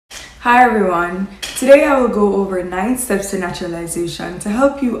Hi everyone, today I will go over 9 steps to naturalization to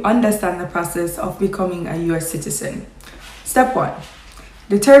help you understand the process of becoming a US citizen. Step 1.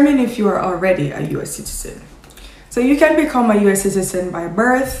 Determine if you are already a US citizen. So you can become a US citizen by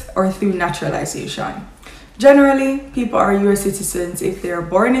birth or through naturalization. Generally, people are US citizens if they are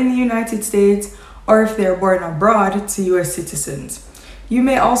born in the United States or if they are born abroad to US citizens. You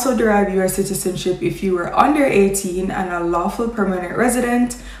may also derive US citizenship if you were under 18 and a lawful permanent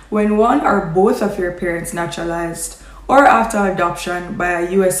resident when one or both of your parents naturalized, or after adoption by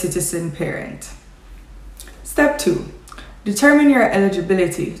a US citizen parent. Step 2. Determine your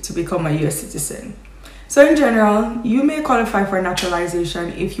eligibility to become a US citizen. So in general, you may qualify for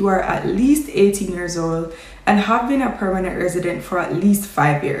naturalization if you are at least 18 years old and have been a permanent resident for at least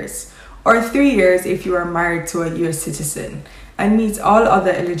 5 years, or 3 years if you are married to a US citizen and meets all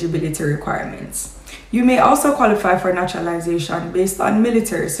other eligibility requirements. You may also qualify for naturalization based on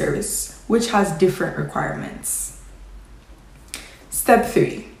military service, which has different requirements. Step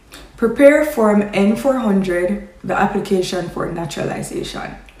 3. Prepare Form N400, the application for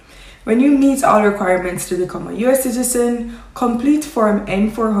naturalization. When you meet all requirements to become a US citizen, complete Form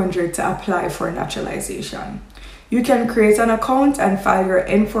N400 to apply for naturalization. You can create an account and file your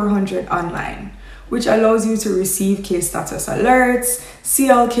N400 online, which allows you to receive case status alerts, see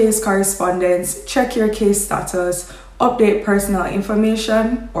all case correspondence, check your case status, update personal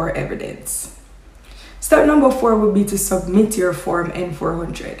information or evidence. Step number 4 would be to submit your Form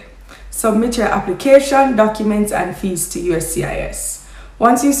N400. Submit your application, documents, and fees to USCIS.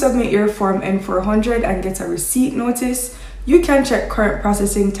 Once you submit your Form N400 and get a receipt notice, you can check current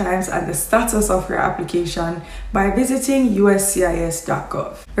processing times and the status of your application by visiting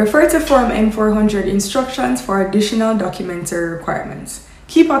uscis.gov. Refer to Form N400 instructions for additional documentary requirements.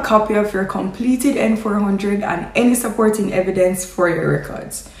 Keep a copy of your completed N400 and any supporting evidence for your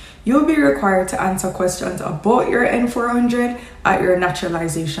records. You'll be required to answer questions about your N400 at your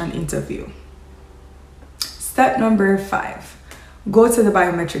naturalization interview. Step number 5. Go to the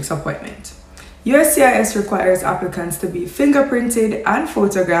biometrics appointment. USCIS requires applicants to be fingerprinted and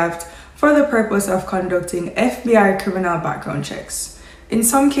photographed for the purpose of conducting FBI criminal background checks. In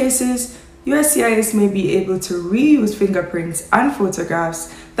some cases, USCIS may be able to reuse fingerprints and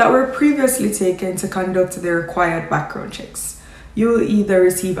photographs that were previously taken to conduct the required background checks. You will either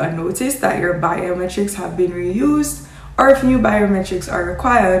receive a notice that your biometrics have been reused, or if new biometrics are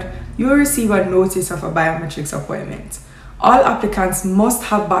required, you will receive a notice of a biometrics appointment. All applicants must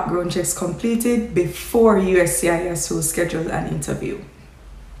have background checks completed before USCIS will schedule an interview.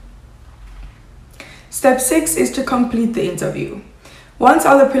 Step 6 is to complete the interview. Once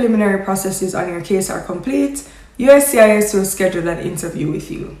all the preliminary processes on your case are complete, USCIS will schedule an interview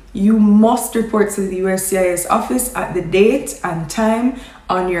with you. You must report to the USCIS office at the date and time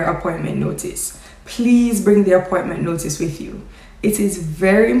on your appointment notice. Please bring the appointment notice with you. It is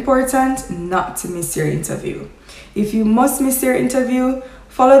very important not to miss your interview. If you must miss your interview,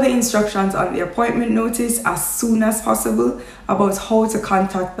 follow the instructions on the appointment notice as soon as possible about how to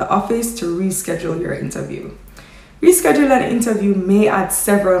contact the office to reschedule your interview. Reschedule an interview may add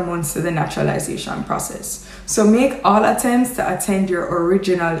several months to the naturalization process, so make all attempts to attend your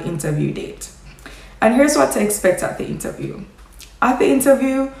original interview date. And here's what to expect at the interview. At the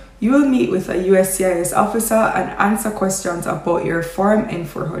interview, you will meet with a USCIS officer and answer questions about your Form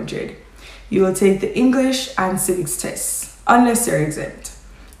N400. You will take the English and civics tests, unless you're exempt.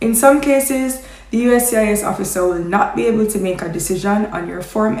 In some cases, the USCIS officer will not be able to make a decision on your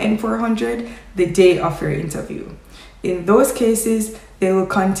Form N400 the day of your interview. In those cases, they will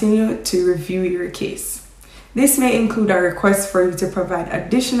continue to review your case. This may include a request for you to provide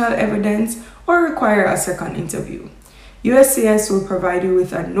additional evidence or require a second interview. USCIS will provide you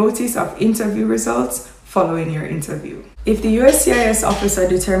with a notice of interview results following your interview. If the USCIS officer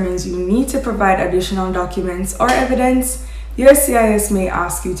determines you need to provide additional documents or evidence, USCIS may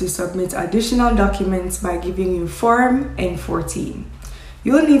ask you to submit additional documents by giving you Form N14.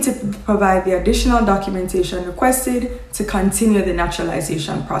 You will need to provide the additional documentation requested to continue the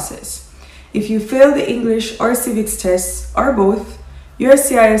naturalization process. If you fail the English or civics tests, or both,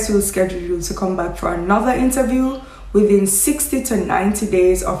 USCIS will schedule you to come back for another interview within 60 to 90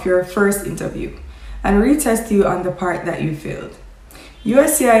 days of your first interview and retest you on the part that you failed.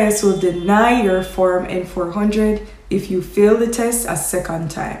 USCIS will deny your Form N400 if you fail the test a second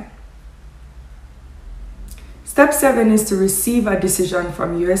time. Step 7 is to receive a decision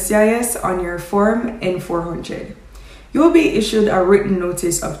from USCIS on your Form N400. You will be issued a written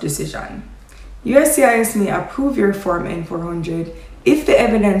notice of decision. USCIS may approve your Form N400 if the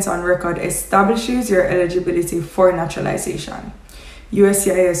evidence on record establishes your eligibility for naturalization.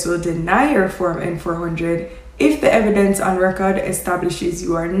 USCIS will deny your Form N-400 if the evidence on record establishes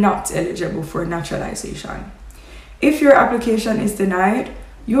you are not eligible for naturalization. If your application is denied,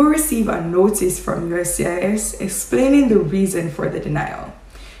 you'll receive a notice from USCIS explaining the reason for the denial.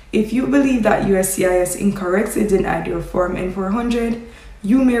 If you believe that USCIS incorrectly denied your Form N-400,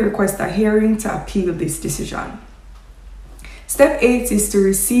 you may request a hearing to appeal this decision. Step 8 is to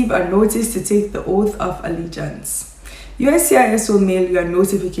receive a notice to take the oath of allegiance. USCIS will mail you a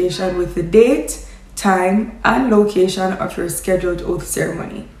notification with the date, time, and location of your scheduled oath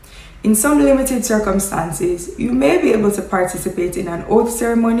ceremony. In some limited circumstances, you may be able to participate in an oath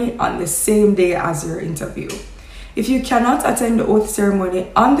ceremony on the same day as your interview. If you cannot attend the oath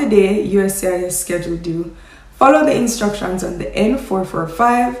ceremony on the day USCIS scheduled you, follow the instructions on the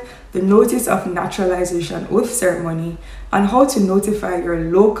N-445, the Notice of Naturalization Oath Ceremony, on how to notify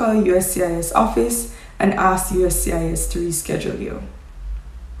your local USCIS office and ask USCIS to reschedule you.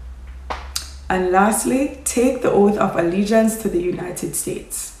 And lastly, take the oath of allegiance to the United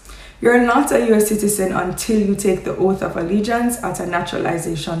States. You're not a US citizen until you take the oath of allegiance at a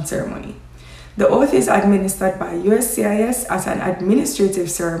naturalization ceremony. The oath is administered by USCIS at an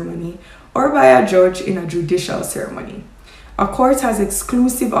administrative ceremony or by a judge in a judicial ceremony. A court has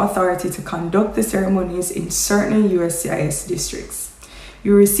exclusive authority to conduct the ceremonies in certain USCIS districts.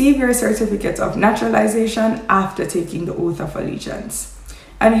 You receive your certificate of naturalization after taking the oath of allegiance.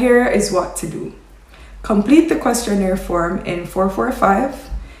 And here is what to do. Complete the questionnaire form N-445,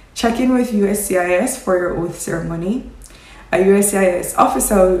 check in with USCIS for your oath ceremony. A USCIS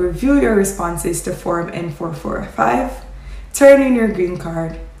officer will review your responses to Form N-445, turn in your green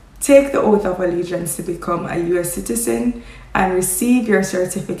card, take the oath of allegiance to become a US citizen, and receive your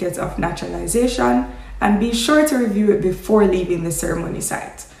certificate of naturalization, and be sure to review it before leaving the ceremony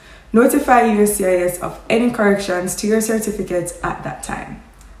site. Notify USCIS of any corrections to your certificates at that time.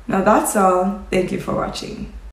 Now that's all. Thank you for watching.